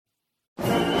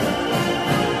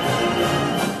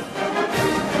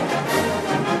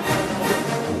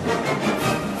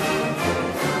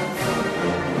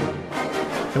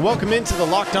and welcome into the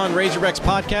Locked On Razorbacks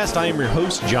podcast. I am your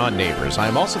host, John Neighbors. I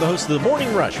am also the host of the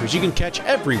Morning Rush, which you can catch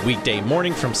every weekday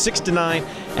morning from 6 to 9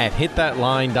 at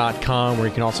hitthatline.com, where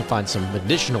you can also find some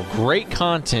additional great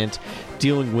content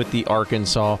dealing with the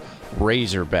Arkansas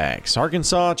Razorbacks.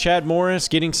 Arkansas, Chad Morris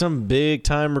getting some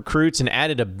big-time recruits and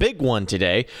added a big one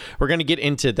today. We're going to get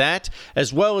into that,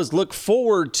 as well as look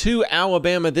forward to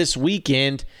Alabama this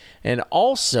weekend, and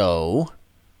also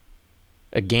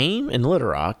a game in Little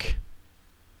Rock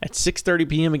at 6:30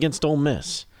 p.m. against Ole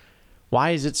Miss.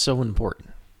 Why is it so important?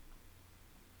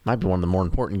 Might be one of the more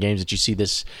important games that you see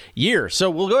this year. So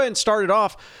we'll go ahead and start it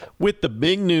off with the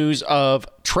big news of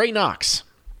Trey Knox.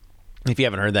 If you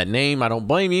haven't heard that name, I don't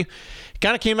blame you. It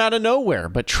kind of came out of nowhere,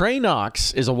 but Trey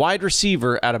Knox is a wide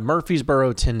receiver out of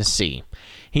Murfreesboro, Tennessee.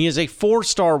 He is a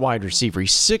 4-star wide receiver.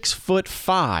 He's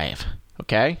 6'5",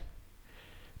 okay?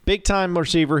 Big-time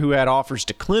receiver who had offers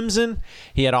to Clemson.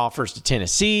 He had offers to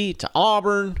Tennessee, to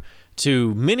Auburn,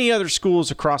 to many other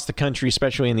schools across the country,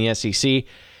 especially in the SEC.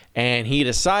 And he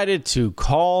decided to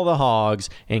call the Hogs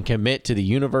and commit to the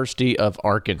University of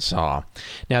Arkansas.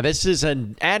 Now, this is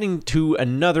adding to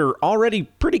another already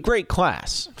pretty great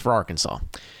class for Arkansas.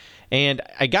 And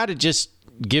I got to just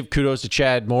give kudos to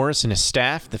Chad Morris and his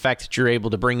staff, the fact that you're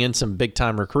able to bring in some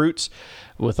big-time recruits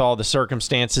with all the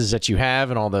circumstances that you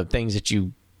have and all the things that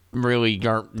you really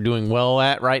aren't doing well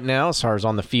at right now as far as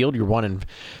on the field. You're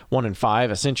 1-5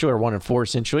 essentially, or 1-4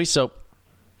 essentially. So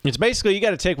it's basically you got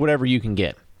to take whatever you can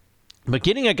get. But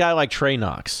getting a guy like Trey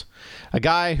Knox, a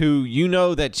guy who you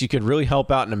know that you could really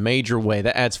help out in a major way,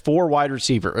 that adds 4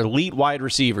 elite wide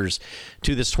receivers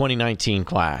to this 2019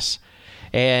 class.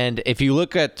 And if you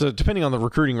look at, depending on the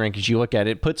recruiting rankings you look at,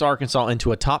 it puts Arkansas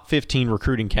into a top 15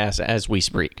 recruiting class as we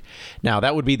speak. Now,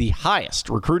 that would be the highest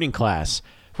recruiting class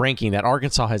ranking that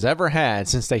Arkansas has ever had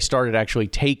since they started actually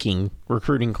taking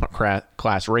recruiting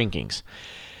class rankings.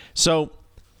 So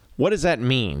what does that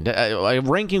mean?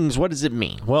 Rankings, what does it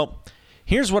mean? Well,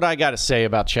 here's what I got to say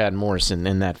about Chad Morrison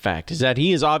in that fact, is that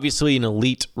he is obviously an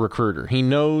elite recruiter. He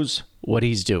knows what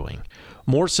he's doing.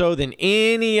 More so than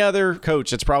any other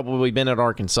coach that's probably been at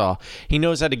Arkansas. He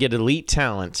knows how to get elite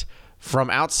talent from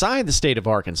outside the state of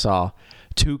Arkansas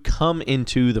to come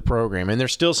into the program. And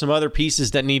there's still some other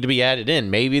pieces that need to be added in.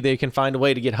 Maybe they can find a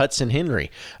way to get Hudson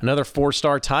Henry, another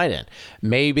 4-star tight end.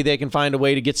 Maybe they can find a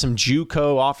way to get some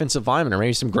JUCO offensive linemen or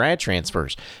maybe some grad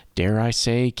transfers. Dare I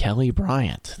say Kelly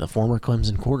Bryant, the former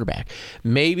Clemson quarterback.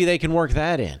 Maybe they can work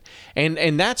that in.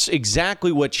 And that's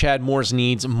exactly what Chad Morris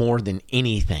needs more than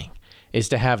anything, is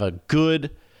to have a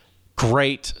good,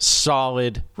 great,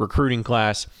 solid recruiting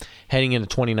class heading into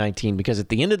 2019, because at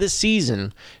the end of this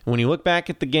season, when you look back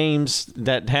at the games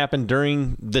that happened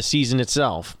during the season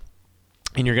itself,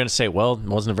 and you're going to say, well, it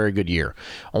wasn't a very good year.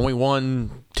 Only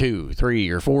 1, 2, 3,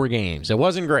 or 4 games. It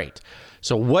wasn't great.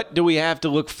 So what do we have to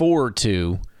look forward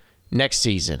to next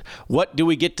season? What do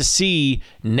we get to see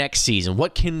next season?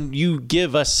 What can you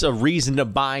give us a reason to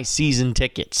buy season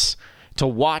tickets to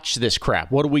watch this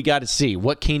crap? What do we got to see?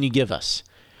 What can you give us?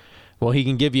 Well, he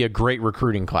can give you a great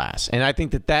recruiting class. And I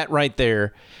think that right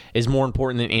there is more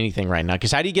important than anything right now.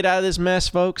 Because how do you get out of this mess,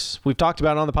 folks? We've talked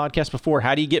about it on the podcast before.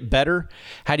 How do you get better?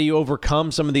 How do you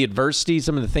overcome some of the adversity,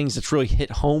 some of the things that's really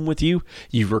hit home with you?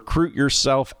 You recruit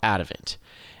yourself out of it.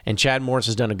 And Chad Morris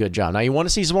has done a good job. Now, you want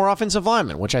to see some more offensive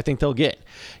linemen, which I think they'll get.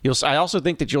 I also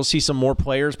think that you'll see some more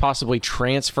players possibly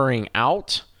transferring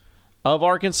out of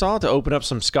Arkansas to open up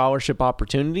some scholarship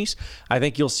opportunities. I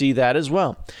think you'll see that as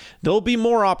well. There'll be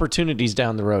more opportunities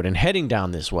down the road and heading down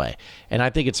this way. And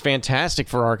I think it's fantastic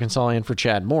for Arkansas and for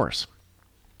Chad Morris.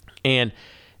 And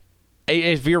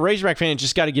if you're a Razorback fan, it's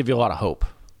just got to give you a lot of hope.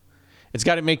 It's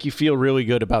got to make you feel really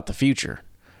good about the future.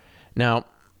 Now,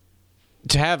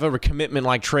 to have a commitment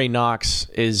like Trey Knox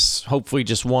is hopefully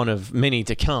just one of many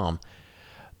to come.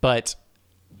 But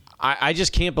I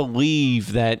just can't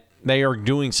believe that they are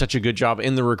doing such a good job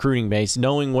in the recruiting base,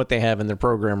 knowing what they have in their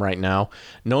program right now,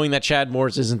 knowing that Chad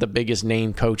Morris isn't the biggest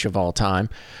name coach of all time,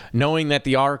 knowing that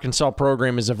the Arkansas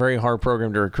program is a very hard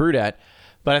program to recruit at.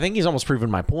 But I think he's almost proven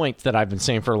my point that I've been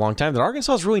saying for a long time, that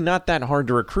Arkansas is really not that hard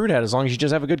to recruit at as long as you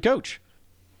just have a good coach.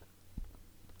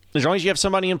 As long as you have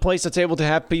somebody in place that's able to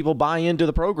have people buy into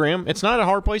the program, it's not a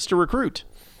hard place to recruit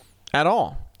at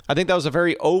all. I think that was a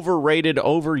very overrated,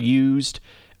 overused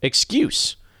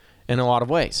excuse in a lot of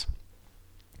ways.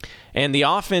 And the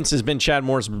offense has been Chad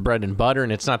Morris' bread and butter,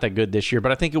 and it's not that good this year,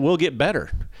 but I think it will get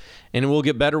better. And it will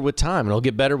get better with time. It'll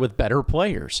get better with better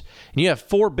players. And you have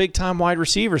 4 big-time wide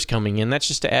receivers coming in. That's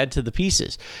just to add to the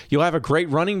pieces. You'll have a great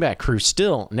running back crew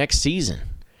still next season.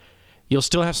 You'll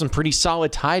still have some pretty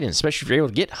solid tight ends, especially if you're able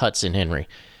to get Hudson Henry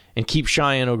and keep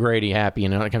Cheyenne O'Grady happy.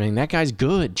 That guy's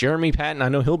good. Jeremy Patton, I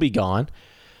know he'll be gone,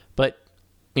 but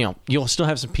you'll still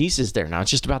have some pieces there. Now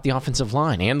it's just about the offensive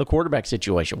line and the quarterback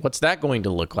situation. What's that going to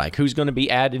look like? Who's going to be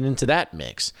added into that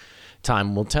mix?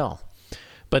 Time will tell.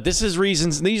 But these are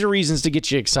reasons to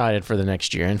get you excited for the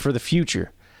next year and for the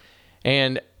future.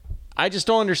 And I just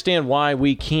don't understand why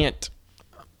we can't,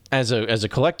 as a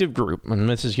collective group, and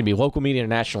this is going to be local media and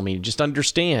national media, just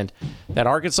understand that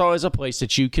Arkansas is a place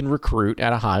that you can recruit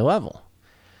at a high level.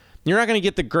 You're not going to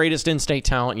get the greatest in-state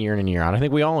talent year in and year out. I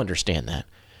think we all understand that.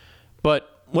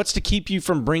 But what's to keep you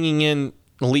from bringing in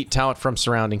elite talent from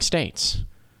surrounding states?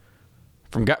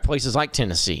 From places like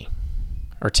Tennessee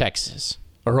or Texas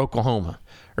or Oklahoma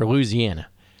or Louisiana?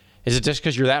 Is it just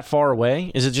because you're that far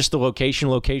away? Is it just the location?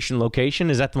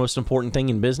 Is that the most important thing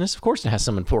in business? Of course it has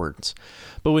some importance.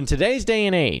 But in today's day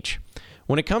and age,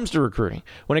 when it comes to recruiting,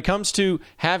 when it comes to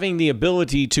having the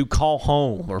ability to call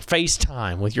home or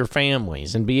FaceTime with your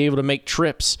families and be able to make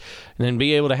trips and then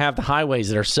be able to have the highways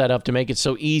that are set up to make it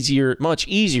so much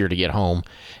easier to get home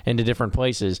and to different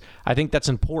places, I think that's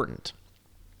important.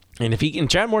 And if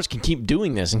Chad Morris can keep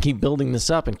doing this and keep building this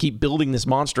up and keep building this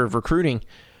monster of recruiting,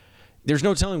 there's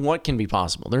no telling what can be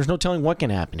possible. There's no telling what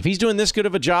can happen. If he's doing this good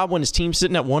of a job when his team's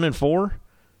sitting at 1-4,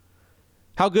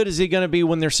 how good is he going to be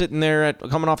when they're sitting there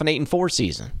coming off an 8-4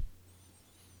 season?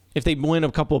 If they win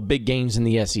a couple of big games in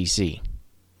the SEC,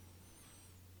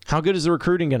 how good is the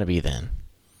recruiting going to be then?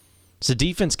 Is the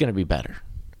defense going to be better?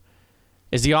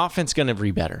 Is the offense going to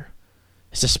be better?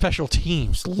 Is the special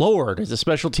teams? Lord, is the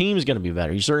special teams going to be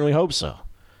better? You certainly hope so.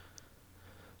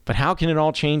 But how can it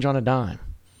all change on a dime?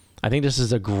 I think this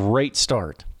is a great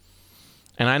start.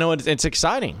 And I know it's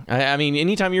exciting. I mean,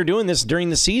 anytime you're doing this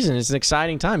during the season, it's an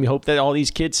exciting time. You hope that all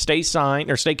these kids stay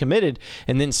committed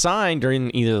and then sign during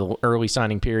either the early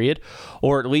signing period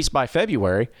or at least by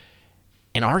February.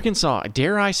 And Arkansas,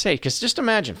 dare I say, because just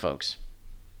imagine, folks.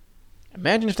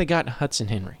 Imagine if they got Hudson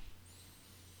Henry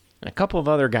and a couple of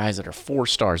other guys that are 4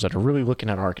 stars that are really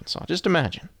looking at Arkansas. Just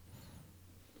imagine.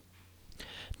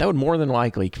 That would more than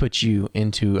likely put you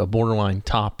into a borderline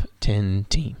top 10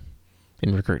 team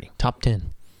in recruiting. Top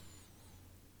 10.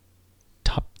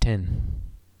 Top 10.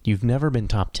 You've never been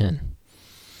top 10.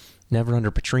 Never under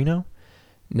Petrino.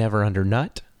 Never under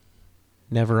Nutt.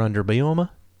 Never under Bielema.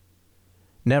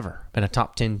 Never been a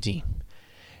top 10 team.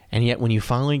 And yet when you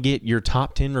finally get your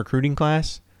top 10 recruiting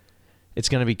class, it's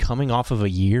going to be coming off of a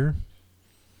year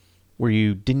where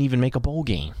you didn't even make a bowl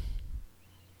game.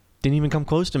 Didn't even come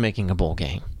close to making a bowl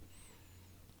game.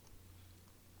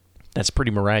 That's pretty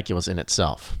miraculous in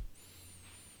itself.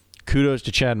 Kudos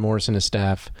to Chad Morris and his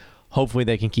staff. Hopefully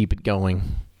they can keep it going.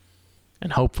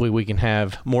 And hopefully we can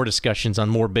have more discussions on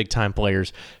more big-time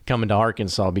players coming to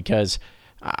Arkansas, because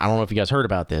I don't know if you guys heard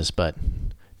about this, but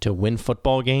to win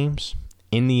football games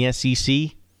in the SEC,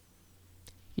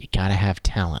 you got to have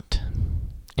talent.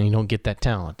 And you don't get that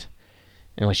talent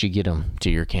unless you get them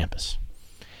to your campus.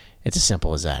 It's as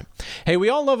simple as that. Hey, we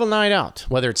all love a night out,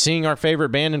 whether it's seeing our favorite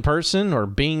band in person or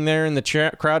being there in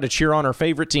the crowd to cheer on our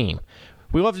favorite team.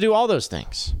 We love to do all those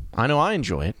things. I know I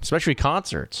enjoy it, especially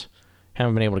concerts.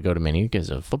 Haven't been able to go to many because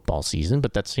of football season,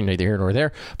 but that's neither here nor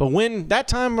there. But when that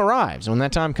time arrives, when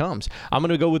that time comes, I'm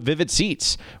going to go with Vivid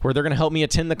Seats, where they're going to help me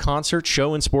attend the concert,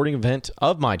 show, and sporting event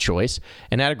of my choice,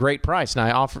 and at a great price. And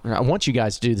I want you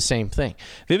guys to do the same thing.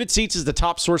 Vivid Seats is the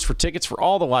top source for tickets for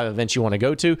all the live events you want to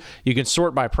go to. You can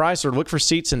sort by price or look for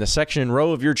seats in the section and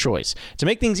row of your choice. To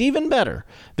make things even better,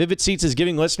 Vivid Seats is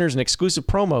giving listeners an exclusive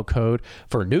promo code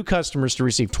for new customers to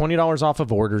receive $20 off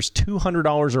of orders,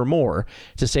 $200 or more,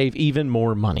 to save even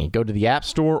more money. Go to the App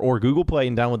Store or Google Play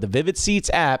and download the Vivid Seats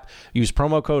app. Use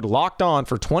promo code LOCKEDON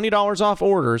for $20 off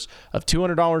orders of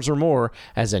 $200 or more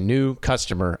as a new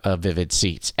customer of Vivid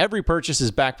Seats. Every purchase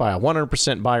is backed by a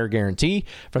 100% buyer guarantee.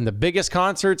 From the biggest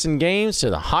concerts and games to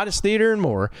the hottest theater and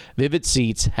more, Vivid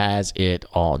Seats has it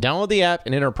all. Download the app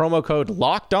and enter promo code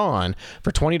LOCKEDON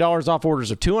for $20 off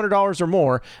orders of $200 or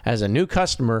more as a new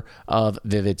customer of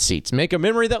Vivid Seats. Make a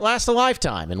memory that lasts a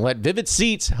lifetime and let Vivid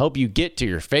Seats help you get to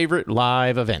your favorite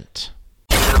live event.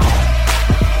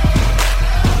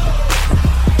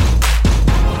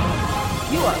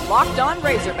 You are Locked On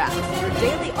Razorbacks, your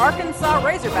daily Arkansas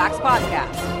Razorbacks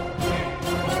podcast.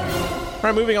 All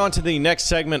right, moving on to the next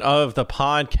segment of the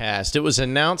podcast. It was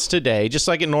announced today, just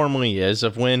like it normally is,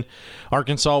 of when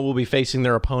Arkansas will be facing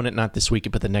their opponent, not this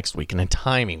weekend, but the next weekend, and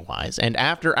timing-wise. And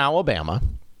after Alabama,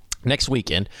 next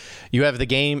weekend, you have the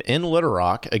game in Little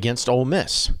Rock against Ole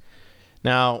Miss.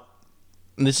 Now,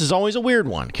 this is always a weird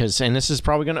one, and this is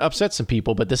probably going to upset some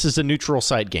people, but this is a neutral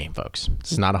site game, folks.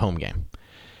 This is not a home game.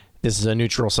 This is a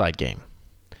neutral site game.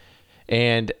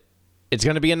 And it's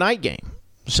going to be a night game.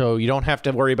 So you don't have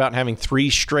to worry about having 3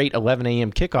 straight 11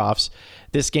 a.m. kickoffs.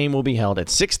 This game will be held at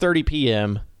 6:30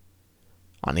 p.m.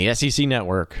 on the SEC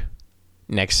Network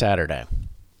next Saturday.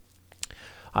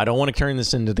 I don't want to turn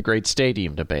this into the great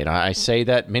stadium debate. I say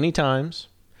that many times,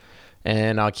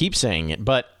 and I'll keep saying it,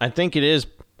 but I think it is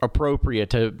appropriate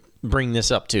to bring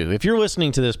this up too. If you're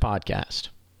listening to this podcast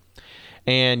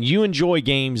and you enjoy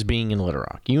games being in Little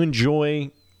Rock, you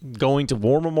enjoy going to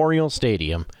War Memorial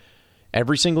Stadium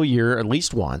every single year, at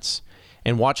least once,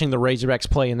 and watching the Razorbacks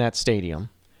play in that stadium,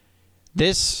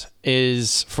 this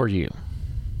is for you.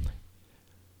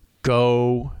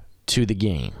 Go to the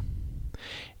game.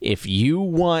 If you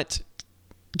want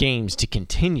games to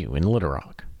continue in Little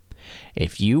Rock,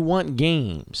 if you want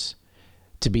games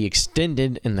to be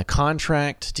extended in the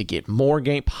contract to get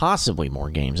possibly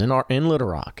more games in Little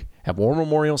Rock at War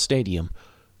Memorial Stadium,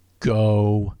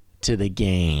 go to the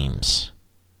games.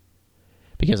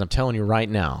 Because I'm telling you right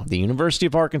now, the University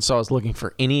of Arkansas is looking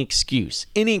for any excuse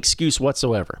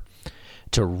whatsoever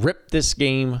to rip this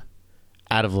game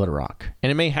out of Little Rock.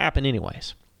 And it may happen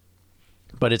anyways.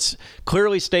 But it's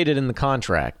clearly stated in the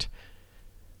contract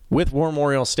with War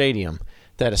Memorial Stadium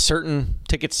that a certain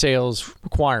ticket sales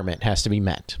requirement has to be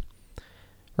met,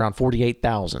 around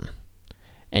 48,000.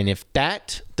 And if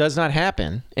that does not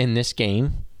happen in this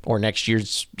game or next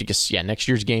year's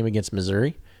game against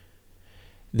Missouri,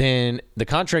 then the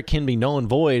contract can be null and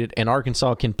void, and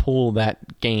Arkansas can pull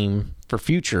that game for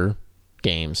future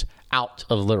games out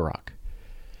of Little Rock.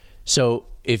 So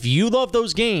if you love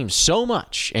those games so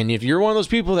much, and if you're one of those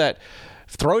people that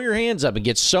throw your hands up and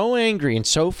get so angry and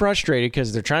so frustrated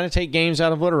because they're trying to take games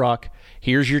out of Little Rock,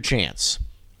 here's your chance.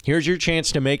 Here's your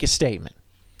chance to make a statement.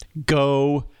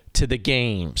 Go to the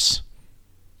games.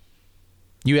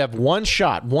 You have one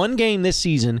shot, one game this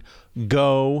season.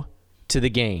 Go to the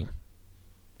game.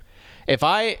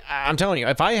 I'm telling you,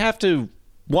 if I have to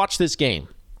watch this game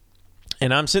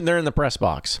and I'm sitting there in the press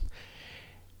box,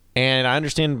 and I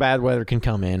understand bad weather can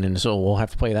come in, and so we'll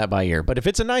have to play that by ear. But if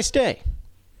it's a nice day,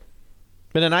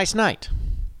 been a nice night,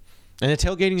 and the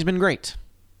tailgating's been great,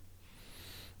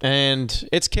 and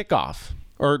it's kickoff,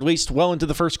 or at least well into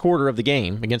the first quarter of the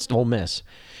game against Ole Miss,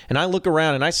 and I look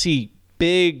around and I see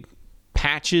big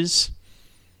patches,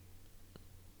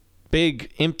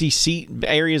 big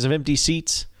areas of empty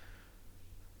seats,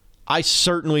 I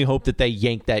certainly hope that they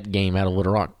yank that game out of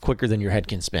Little Rock quicker than your head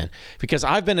can spin. Because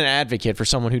I've been an advocate for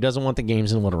someone who doesn't want the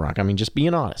games in Little Rock. I mean, just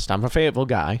being honest. I'm a Fayetteville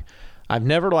guy. I've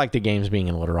never liked the games being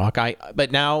in Little Rock.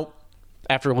 But now,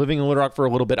 after living in Little Rock for a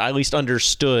little bit, I at least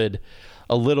understood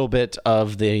a little bit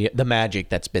of the magic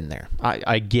that's been there.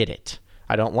 I get it.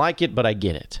 I don't like it, but I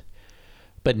get it.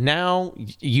 But now,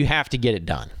 you have to get it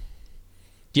done.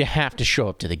 You have to show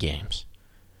up to the games.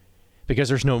 Because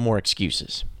there's no more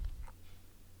excuses.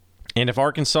 And if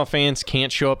Arkansas fans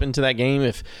can't show up into that game,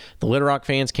 if the Little Rock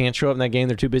fans can't show up in that game,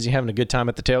 they're too busy having a good time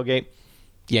at the tailgate,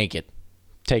 yank it.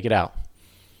 Take it out.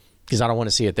 Because I don't want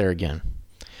to see it there again.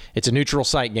 It's a neutral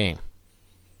site game.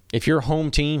 If your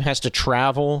home team has to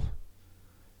travel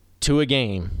to a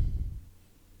game,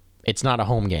 it's not a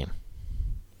home game.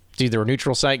 It's either a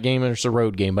neutral site game or it's a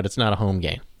road game, but it's not a home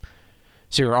game.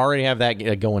 So you already have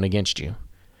that going against you.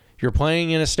 You're playing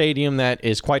in a stadium that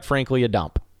is, quite frankly, a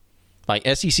dump. By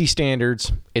SEC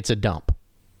standards, it's a dump.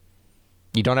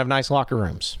 You don't have nice locker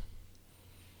rooms.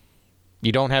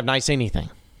 You don't have nice anything.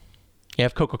 You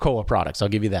have Coca-Cola products, I'll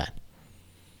give you that.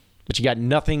 But you got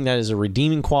nothing that is a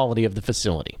redeeming quality of the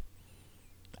facility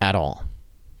at all.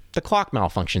 The clock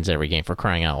malfunctions every game, for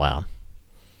crying out loud.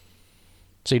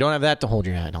 So you don't have that to hold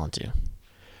your head on to.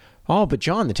 Oh, but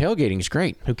John, the tailgating is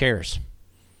great. Who cares?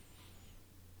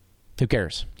 Who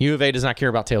cares? U of A does not care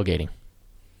about tailgating.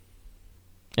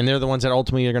 And they're the ones that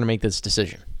ultimately are going to make this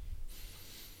decision.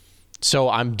 So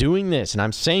I'm doing this, and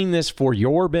I'm saying this for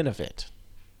your benefit,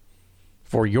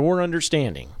 for your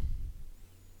understanding,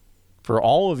 for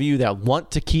all of you that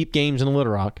want to keep games in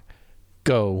Little Rock,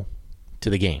 go to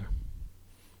the game.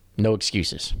 No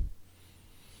excuses.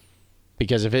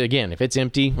 Because if it's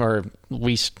empty, or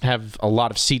we have a lot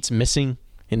of seats missing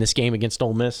in this game against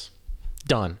Ole Miss,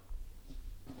 done.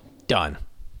 I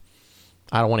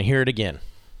don't want to hear it again.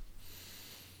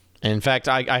 And in fact,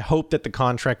 I hope that the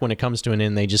contract, when it comes to an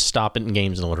end, they just stop it in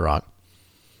games in Little Rock.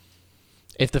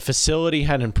 If the facility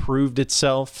had improved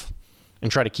itself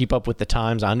and tried to keep up with the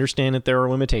times, I understand that there are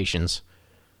limitations.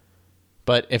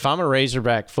 But if I'm a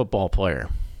Razorback football player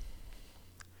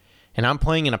and I'm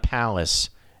playing in a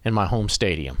Palace in my home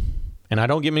stadium, and I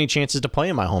don't get many chances to play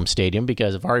in my home stadium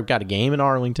because I've already got a game in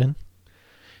Arlington,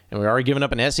 and we're already giving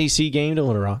up an SEC game to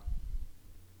Little Rock.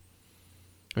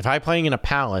 If I'm playing in a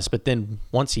Palace, but then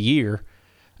once a year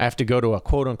I have to go to a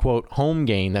quote-unquote home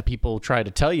game that people try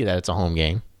to tell you that it's a home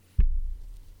game.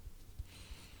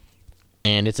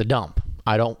 And it's a dump.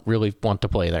 I don't really want to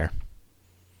play there.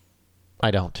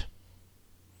 I don't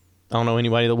know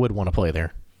anybody that would want to play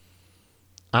there.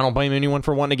 I don't blame anyone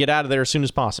for wanting to get out of there as soon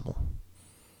as possible.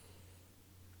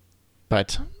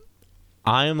 But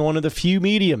I am one of the few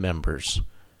media members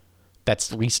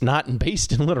that's at least not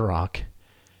based in Little Rock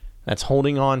that's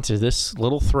holding on to this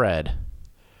little thread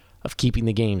of keeping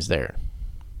the games there.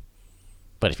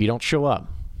 But if you don't show up,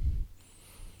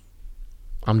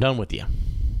 I'm done with you.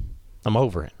 I'm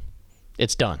over it.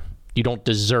 It's done. You don't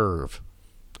deserve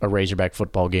a Razorback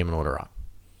football game in Little Rock.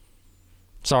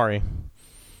 Sorry.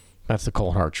 That's the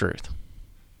cold hard truth.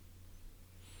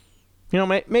 You know,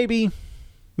 maybe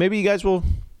you guys will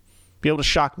be able to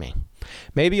shock me.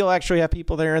 Maybe you'll actually have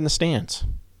people there in the stands.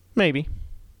 Maybe.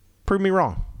 Prove me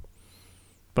wrong.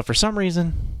 But for some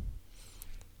reason,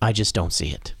 I just don't see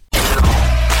it.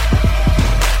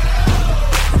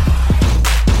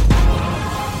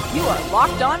 You are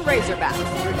Locked On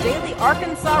Razorbacks, your daily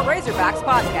Arkansas Razorbacks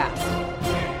podcast.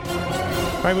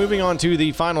 All right, moving on to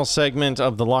the final segment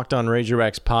of the Locked On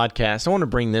Razorbacks podcast. I want to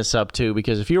bring this up, too,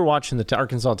 because if you're watching the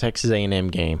Arkansas-Texas A&M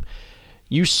game,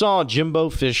 you saw Jimbo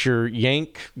Fisher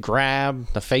grab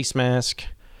the face mask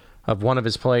of one of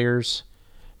his players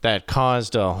that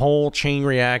caused a whole chain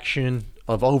reaction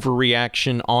of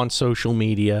overreaction on social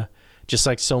media, just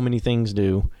like so many things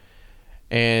do.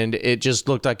 And it just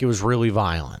looked like it was really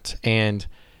violent. And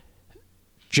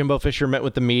Jimbo Fisher met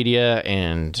with the media,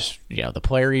 and the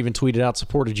player even tweeted out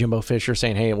support of Jimbo Fisher,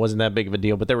 saying, hey, it wasn't that big of a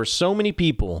deal. But there were so many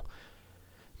people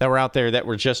that were out there that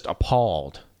were just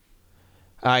appalled.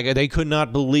 They could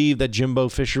not believe that Jimbo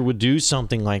Fisher would do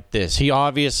something like this. He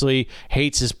obviously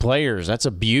hates his players. That's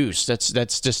abuse.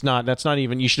 That's not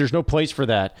even, there's no place for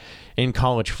that in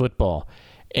college football.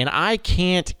 And I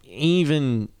can't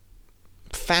even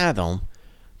fathom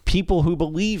people who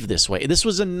believe this way. This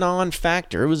was a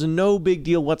non-factor. It was a no big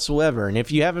deal whatsoever. And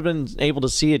if you haven't been able to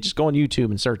see it, just go on YouTube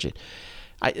and search it.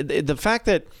 The fact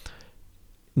that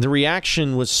the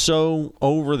reaction was so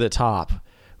over the top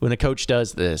when a coach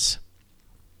does this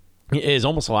is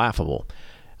almost laughable.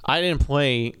 I didn't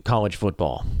play college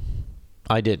football.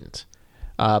 I didn't.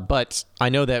 But I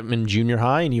know that in junior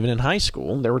high and even in high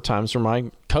school, there were times where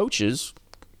my coaches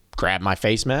grabbed my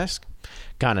face mask,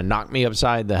 kind of knocked me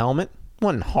upside the helmet.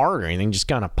 Wasn't hard or anything, just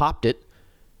kind of popped it.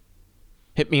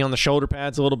 Hit me on the shoulder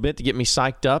pads a little bit to get me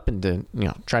psyched up and to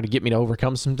try to get me to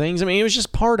overcome some things. I mean, it was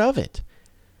just part of it.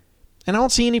 And I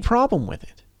don't see any problem with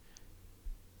it.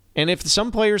 And if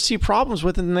some players see problems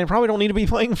with it, then they probably don't need to be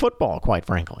playing football, quite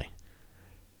frankly.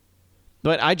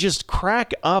 But I just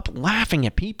crack up laughing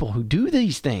at people who do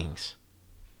these things,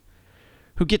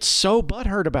 who get so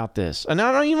butthurt about this. And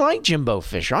I don't even like Jimbo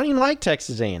Fisher. I don't even like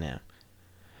Texas A&M.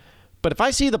 But if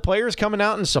I see the players coming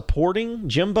out and supporting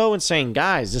Jimbo and saying,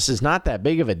 guys, this is not that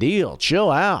big of a deal. Chill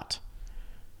out.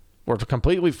 We're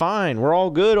completely fine. We're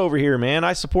all good over here, man.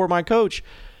 I support my coach.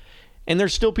 And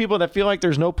there's still people that feel like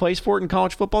there's no place for it in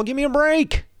college football. Give me a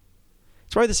break.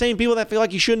 It's probably the same people that feel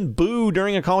like you shouldn't boo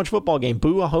during a college football game.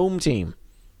 Boo a home team.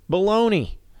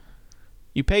 Baloney.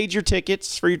 You paid your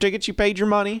tickets. For your tickets, you paid your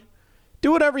money.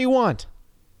 Do whatever you want.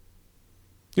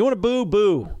 You want to boo,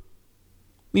 boo.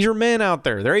 These are men out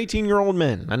there. They're 18-year-old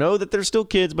men. I know that they're still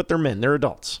kids, but they're men. They're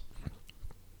adults.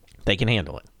 They can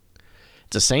handle it.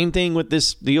 It's the same thing with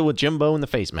this deal with Jimbo and the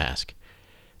face mask.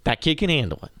 That kid can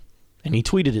handle it. And he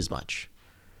tweeted as much.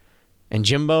 And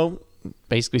Jimbo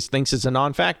basically thinks it's a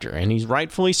non-factor, and he's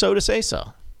rightfully so to say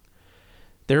so.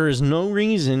 There is no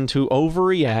reason to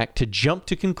overreact, to jump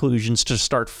to conclusions, to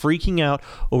start freaking out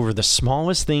over the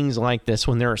smallest things like this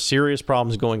when there are serious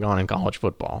problems going on in college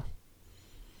football.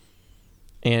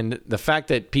 And the fact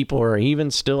that people are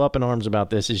even still up in arms about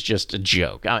this is just a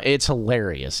joke. It's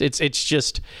hilarious. It's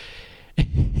just,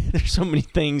 there's so many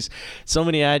things, so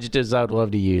many adjectives I would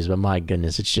love to use, but my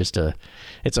goodness, it's a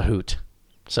hoot.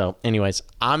 So anyways,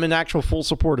 I'm in actual full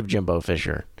support of Jimbo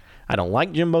Fisher. I don't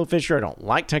like Jimbo Fisher. I don't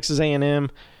like Texas A&M.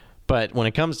 But when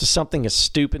it comes to something as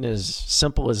stupid, as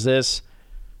simple as this,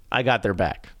 I got their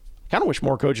back. Kind of wish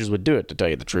more coaches would do it, to tell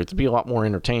you the truth. It'd be a lot more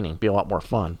entertaining, be a lot more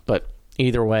fun. But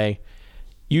either way,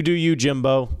 you do you,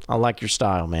 Jimbo. I like your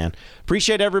style, man.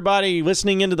 Appreciate everybody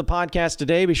listening into the podcast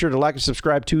today. Be sure to like and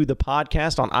subscribe to the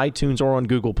podcast on iTunes or on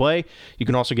Google Play. You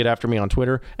can also get after me on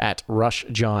Twitter at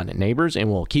RushJohnNeighbors, and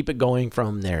we'll keep it going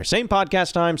from there. Same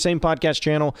podcast time, same podcast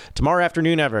channel. Tomorrow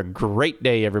afternoon, have a great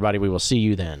day, everybody. We will see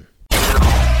you then.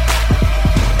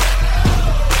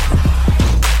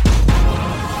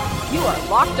 You are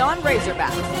Locked On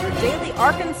Razorbacks, your daily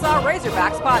Arkansas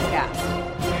Razorbacks podcast.